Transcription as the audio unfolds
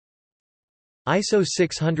ISO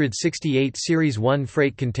 668 Series 1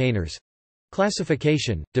 Freight Containers.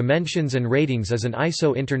 Classification, Dimensions and Ratings is an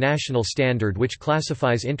ISO international standard which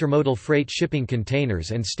classifies intermodal freight shipping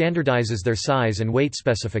containers and standardizes their size and weight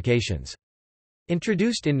specifications.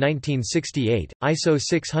 Introduced in 1968, ISO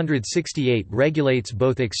 668 regulates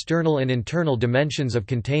both external and internal dimensions of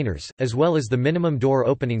containers, as well as the minimum door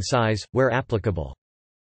opening size, where applicable.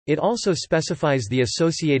 It also specifies the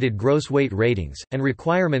associated gross weight ratings, and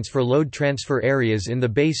requirements for load transfer areas in the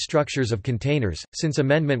base structures of containers. Since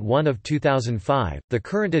Amendment 1 of 2005, the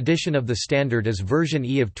current edition of the standard is version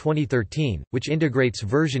E of 2013, which integrates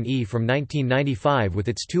version E from 1995 with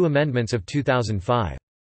its two amendments of 2005.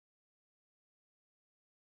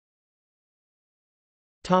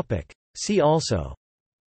 See also: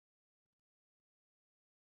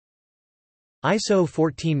 ISO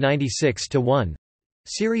 1496-1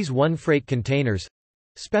 Series 1 Freight Containers,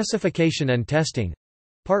 Specification and Testing,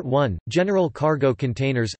 Part 1, General Cargo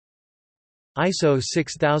Containers, ISO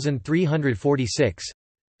 6346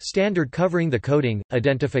 Standard covering the coding,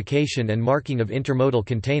 identification and marking of intermodal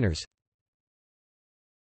containers.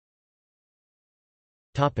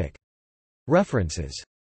 References.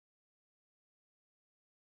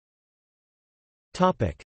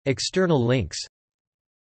 External links.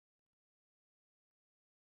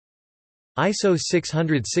 ISO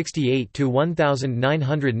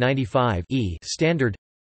 668-1995 E standard,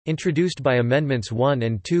 introduced by Amendments 1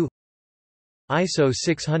 and 2. ISO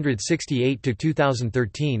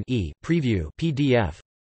 668-2013 E preview PDF.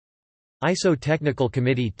 ISO Technical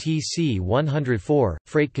Committee TC 104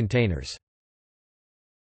 Freight Containers.